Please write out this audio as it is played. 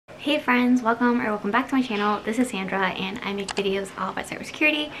Hey friends, welcome back to my channel. This is Sandra and I make videos all about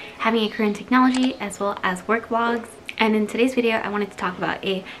cybersecurity, having a career in technology, as well as work vlogs. And in today's video, I wanted to talk about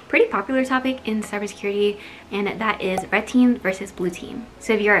a pretty popular topic in cybersecurity, and that is red team versus blue team.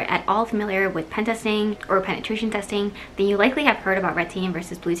 So if you're at all familiar with pen testing or penetration testing, then you likely have heard about red team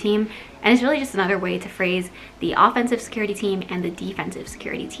versus blue team. And it's really just another way to phrase the offensive security team and the defensive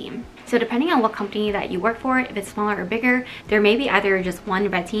security team. So depending on what company that you work for, if it's smaller or bigger, there may be either just one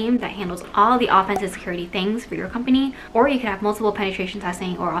red team that handles all the offensive security things for your company, or you could have multiple penetration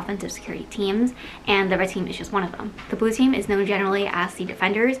testing or offensive security teams, and the red team is just one of them. The blue team is known generally as the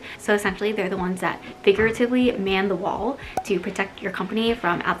defenders, so essentially they're the ones that figuratively man the wall to protect your company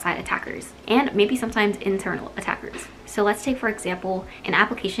from outside attackers, and maybe sometimes internal attackers. So let's take, for example, an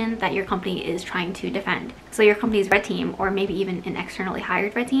application that your company is trying to defend. So your company's red team, or maybe even an externally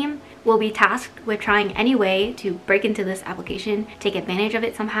hired red team, will be tasked with trying any way to break into this application, take advantage of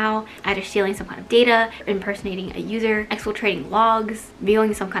it somehow, either stealing some kind of data, impersonating a user, exfiltrating logs,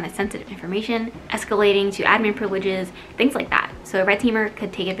 viewing some kind of sensitive information, escalating to admin privileges, things like that. So a red teamer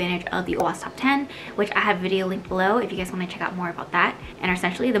could take advantage of the OWASP top 10, which I have a video linked below if you guys want to check out more about that, and are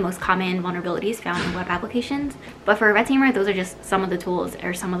essentially the most common vulnerabilities found in web applications. But for a red teamer, those are just some of the tools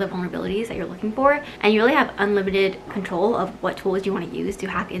or some of the vulnerabilities that you're looking for, and you really have unlimited control of what tools you want to use to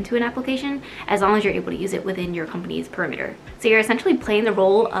hack into an application, as long as you're able to use it within your company's perimeter. So you're essentially playing the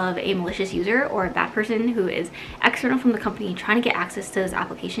role of a malicious user or a bad person who is external from the company, trying to get access to this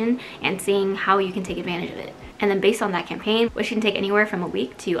application and seeing how you can take advantage of it. And then based on that campaign, which can take anywhere from a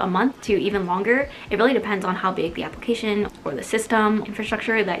week to a month to even longer, it really depends on how big the application or the system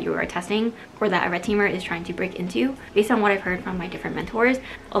infrastructure that you are testing or that a red teamer is trying to break into. Based on what I've heard from my different mentors,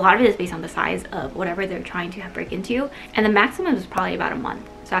 a lot of it is based on the size of whatever they're trying to break into, and the maximum is probably about a month.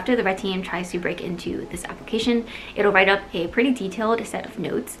 So after the red team tries to break into this application, it'll write up a pretty detailed set of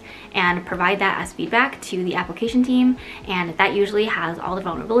notes and provide that as feedback to the application team, and that usually has all the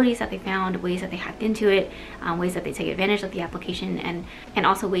vulnerabilities that they found, ways that they hacked into it, ways that they take advantage of the application, and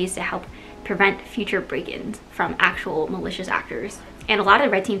also ways to help prevent future break-ins from actual malicious actors. And a lot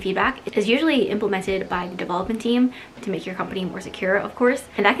of red team feedback is usually implemented by the development team to make your company more secure, of course.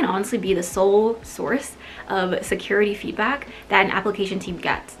 And that can honestly be the sole source of security feedback that an application team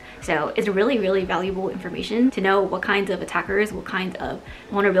gets. So it's really, really valuable information to know what kinds of attackers, what kinds of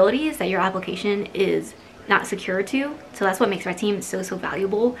vulnerabilities that your application is not secure to. So that's what makes red team so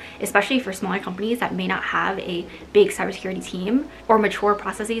valuable, especially for smaller companies that may not have a big cybersecurity team or mature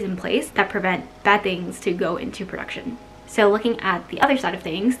processes in place that prevent bad things to go into production. So looking at the other side of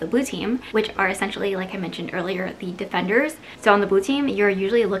things, the blue team, which are essentially, like I mentioned earlier, the defenders. So on the blue team, you're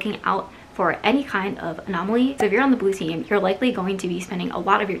usually looking out for any kind of anomaly. So if you're on the blue team, you're likely going to be spending a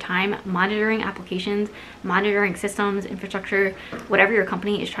lot of your time monitoring applications, monitoring systems, infrastructure, whatever your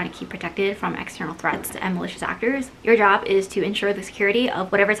company is trying to keep protected from external threats and malicious actors. Your job is to ensure the security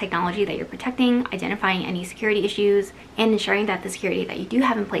of whatever technology that you're protecting, identifying any security issues, and ensuring that the security that you do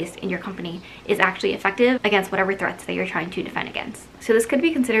have in place in your company is actually effective against whatever threats that you're trying to defend against. So this could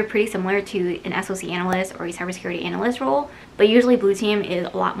be considered pretty similar to an SOC analyst or a cybersecurity analyst role, but usually blue team is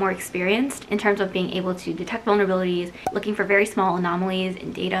a lot more experienced in terms of being able to detect vulnerabilities, looking for very small anomalies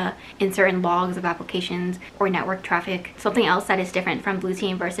in data, in certain logs of applications or network traffic. Something else that is different from blue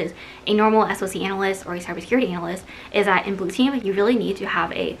team versus a normal SOC analyst or a cybersecurity analyst is that in blue team, you really need to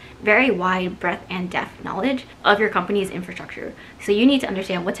have a very wide breadth and depth knowledge of your company's infrastructure. So you need to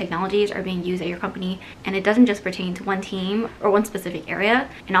understand what technologies are being used at your company, and it doesn't just pertain to one team or one specific area.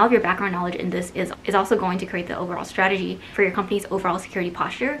 And all of your background knowledge in this is also going to create the overall strategy for your company's overall security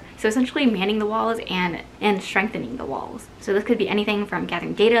posture. So essentially manning the walls and strengthening the walls. So this could be anything from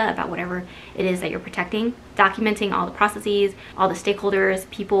gathering data about whatever it is that you're protecting, documenting all the processes, all the stakeholders,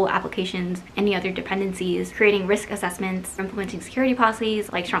 people, applications, any other dependencies, creating risk assessments, implementing security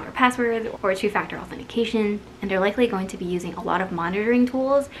policies like stronger passwords or two-factor authentication. And they're likely going to be using a lot of monitoring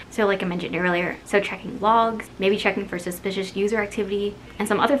tools. So like I mentioned earlier, so checking logs, maybe checking for suspicious user activity, and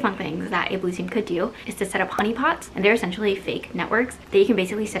some other fun things that a blue team could do is to set up honeypots, and they're essentially fake networks that you can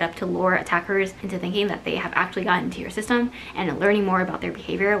basically set up to lure attackers into thinking that they have actually gotten into your system and learning more about their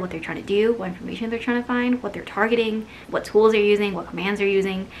behavior, what they're trying to do, what information they're trying to find, what they're targeting, what tools they're using, what commands they're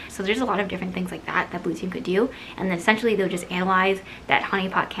using. So there's a lot of different things like that that blue team could do, and then essentially they'll just analyze that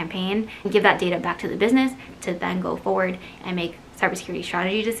honeypot campaign and give that data back to the business to then go forward and make cybersecurity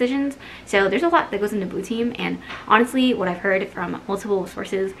strategy decisions. So there's a lot that goes into blue team, and honestly what I've heard from multiple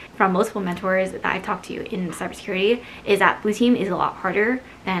sources, from multiple mentors that I've talked to in cybersecurity, is that blue team is a lot harder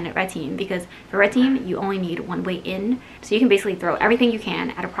than red team, because for red team you only need one way in. So you can basically throw everything you can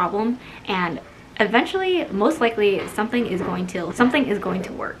at a problem and eventually, most likely, something is going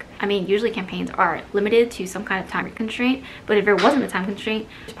to work. I mean, usually campaigns are limited to some kind of time constraint, but if there wasn't a time constraint,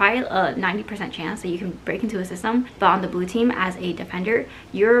 there's probably a 90% chance that you can break into a system. But on the blue team, as a defender,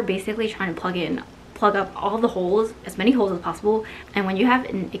 you're basically trying to plug up all the holes, as many holes as possible. And when you have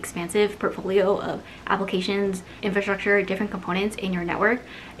an expansive portfolio of applications, infrastructure, different components in your network,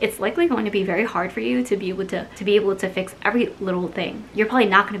 it's likely going to be very hard for you to be able to fix every little thing. You're probably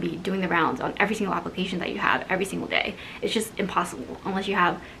not going to be doing the rounds on every single application that you have every single day. It's just impossible unless you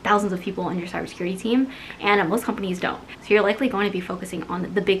have thousands of people on your cybersecurity team, and most companies don't. So you're likely going to be focusing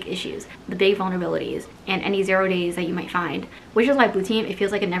on the big issues, the big vulnerabilities, and any 0 days that you might find, which is why blue team, it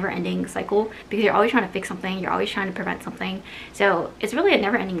feels like a never-ending cycle, because you're always trying to fix something, you're always trying to prevent something. So it's really a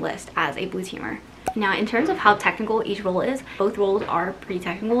never-ending list as a blue teamer. Now, in terms of how technical each role is, both roles are pretty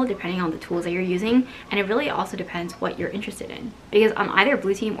technical depending on the tools that you're using, and it really also depends what you're interested in. Because on either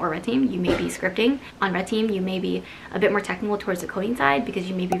blue team or red team, you may be scripting. On red team, you may be a bit more technical towards the coding side because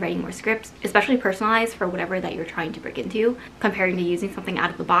you may be writing more scripts, especially personalized for whatever that you're trying to break into, comparing to using something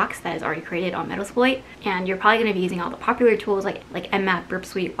out of the box that is already created on Metasploit. And you're probably going to be using all the popular tools like Nmap, Burp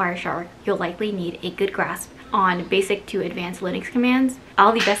Suite, Wireshark. You'll likely need a good grasp on basic to advanced Linux commands.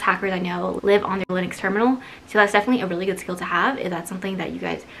 All the best hackers I know live on their Linux terminal, so that's definitely a really good skill to have if that's something that you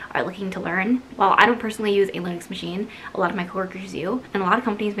guys are looking to learn. While I don't personally use a Linux machine, a lot of my coworkers do, and a lot of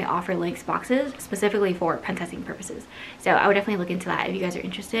companies may offer Linux boxes specifically for pen testing purposes. So I would definitely look into that if you guys are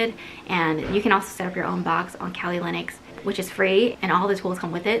interested, and you can also set up your own box on Kali Linux, which is free, and all the tools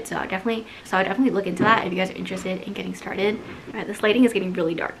come with it. So I would definitely look into that if you guys are interested in getting started. All right, this lighting is getting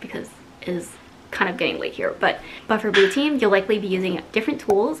really dark because it is kind of getting late here, but for blue team, you'll likely be using different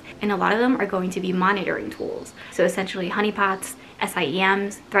tools, and a lot of them are going to be monitoring tools. So essentially honeypots,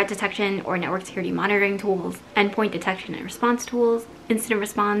 SIEMs, threat detection or network security monitoring tools, endpoint detection and response tools, incident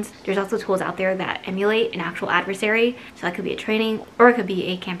response. There's also tools out there that emulate an actual adversary, so that could be a training or it could be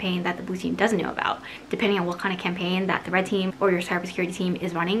a campaign that the blue team doesn't know about, depending on what kind of campaign that the red team or your cybersecurity team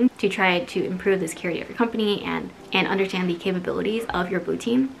is running to try to improve the security of your company and understand the capabilities of your blue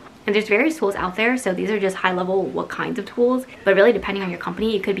team. And there's various tools out there, so these are just high level what kinds of tools, but really depending on your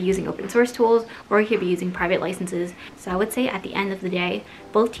company, you could be using open source tools or you could be using private licenses. So I would say at the end of the day,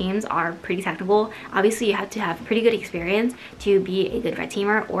 both teams are pretty technical. Obviously you have to have pretty good experience to be a good red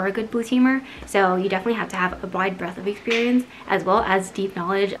teamer or a good blue teamer, so you definitely have to have a wide breadth of experience as well as deep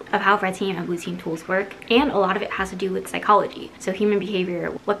knowledge of how red team and blue team tools work, and a lot of it has to do with psychology, so human behavior,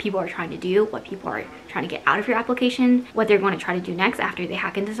 what people are trying to do, what people are trying to get out of your application, what they're going to try to do next after they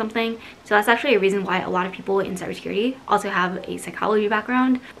hack into something. So that's actually a reason why a lot of people in cybersecurity also have a psychology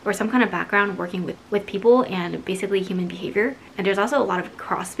background or some kind of background working with people and basically human behavior. And there's also a lot of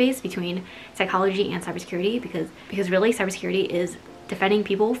cross space between psychology and cybersecurity because really cybersecurity is defending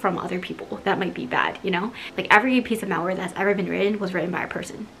people from other people that might be bad, you know? Like every piece of malware that's ever been written was written by a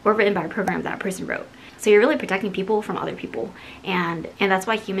person or written by a program that a person wrote. So you're really protecting people from other people, and that's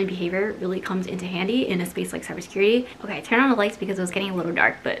why human behavior really comes into handy in a space like cybersecurity. Okay, I turned on the lights because it was getting a little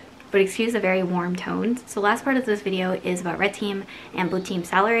dark, but excuse the very warm tones. So last part of this video is about red team and blue team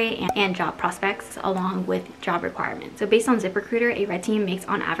salary and job prospects along with job requirements. So based on ZipRecruiter, a red team makes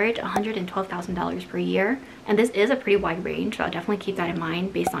on average $112,000 per year. And this is a pretty wide range, so I'll definitely keep that in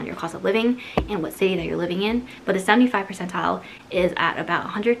mind based on your cost of living and what city that you're living in. But the 75th percentile is at about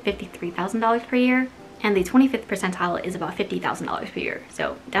 $153,000 per year. And the 25th percentile is about $50,000 per year.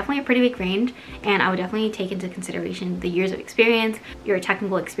 So definitely a pretty big range, and I would definitely take into consideration the years of experience, your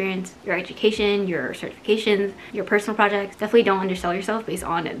technical experience, your education, your certifications, your personal projects. Definitely don't undersell yourself based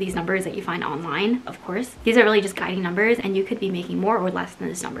on these numbers that you find online, of course. These are really just guiding numbers, and you could be making more or less than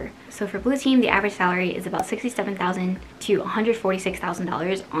this number. So for blue team, the average salary is about $67,000 to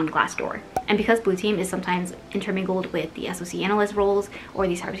 $146,000 on Glassdoor. And because blue team is sometimes intermingled with the SOC analyst roles or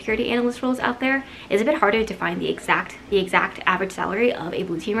the cybersecurity analyst roles out there, it's a bit harder to find the exact average salary of a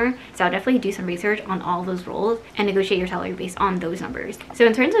blue teamer. So I'll definitely do some research on all of those roles and negotiate your salary based on those numbers. So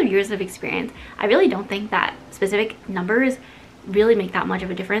in terms of years of experience, I really don't think that specific numbers really make that much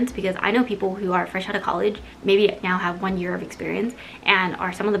of a difference, because I know people who are fresh out of college, maybe now have 1 year of experience and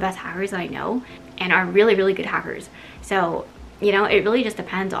are some of the best hackers that I know and are really, really good hackers. So, you know, it really just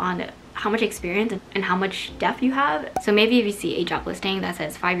depends on how much experience and how much depth you have. So maybe if you see a job listing that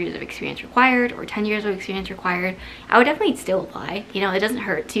says 5 years of experience required or 10 years of experience required, I would definitely still apply. You know, it doesn't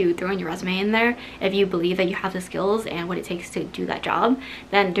hurt to throw in your resume in there if you believe that you have the skills and what it takes to do that job,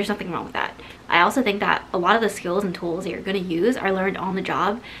 then there's nothing wrong with that. I also think that a lot of the skills and tools that you're going to use are learned on the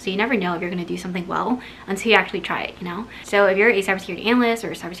job. So you never know if you're going to do something well until you actually try it, you know? So if you're a cybersecurity analyst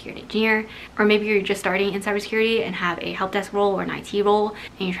or a cybersecurity engineer, or maybe you're just starting in cybersecurity and have a help desk role or an IT role,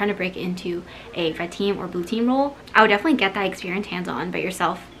 and you're trying to break into a red team or blue team role, I would definitely get that experience hands-on by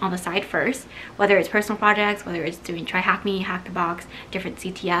yourself on the side first, whether it's personal projects, whether it's doing try hack me, hack the box, different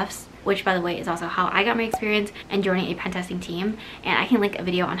CTFs, which by the way is also how I got my experience in joining a pen testing team. And I can link a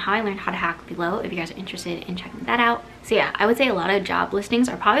video on how I learned how to hack below if you guys are interested in checking that out. So yeah, I would say a lot of job listings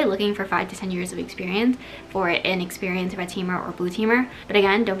are probably looking for 5 to 10 years of experience for an experienced red teamer or blue teamer. But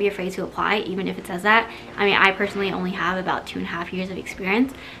again, don't be afraid to apply even if it says that. I mean, I personally only have about 2.5 years of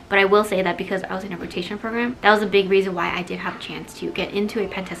experience, but I will say that because I was in a rotation program, that was a big reason why I did have a chance to get into a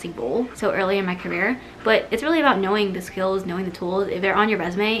pen testing role so early in my career. But it's really about knowing the skills, knowing the tools. If they're on your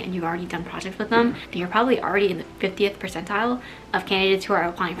resume and you've already done projects with them, then you're probably already in the 50th percentile of candidates who are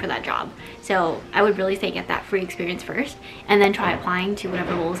applying for that job. So I would really say get that free experience first and then try applying to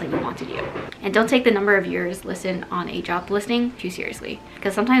whatever roles that you want to do. And don't take the number of years listed on a job listing too seriously,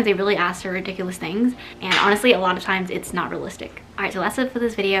 because sometimes they really ask for ridiculous things, and honestly a lot of times it's not realistic. Alright, so that's it for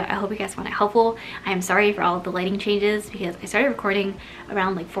this video. I hope you guys found it helpful. I am sorry for all of the lighting changes because I started recording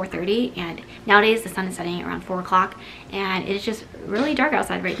around like 4:30, and nowadays the sun is setting around 4 o'clock and it is just really dark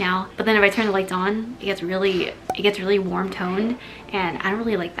outside right now. But then if I turn the lights on, it gets really warm toned, and I don't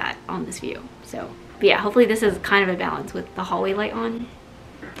really like that on this view. So but yeah, hopefully this is kind of a balance with the hallway light on.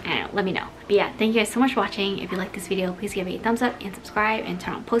 And let me know. But yeah, thank you guys so much for watching. If you like this video, please give it a thumbs up and subscribe and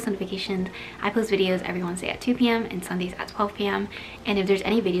turn on post notifications. I post videos every Wednesday at 2 p.m. and Sundays at 12 p.m. And if there's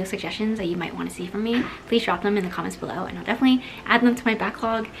any video suggestions that you might want to see from me, please drop them in the comments below and I'll definitely add them to my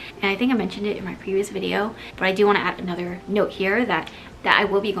backlog. And I think I mentioned it in my previous video, but I do want to add another note here that I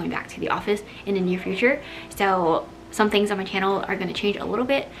will be going back to the office in the near future. So some things on my channel are going to change a little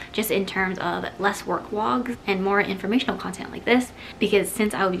bit, just in terms of less work vlogs and more informational content like this, because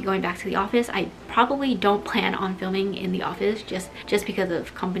since I will be going back to the office, I probably don't plan on filming in the office just because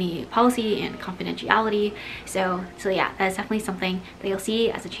of company policy and confidentiality. So yeah, that's definitely something that you'll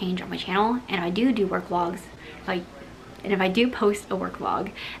see as a change on my channel. And if I do work vlogs, and if I do post a work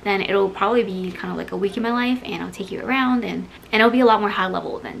vlog, then it'll probably be kind of like a week in my life, and I'll take you around, and it'll be a lot more high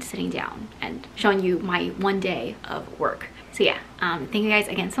level than sitting down and showing you my one day of work. So yeah, thank you guys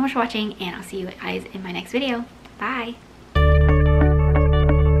again so much for watching, and I'll see you guys in my next video. Bye!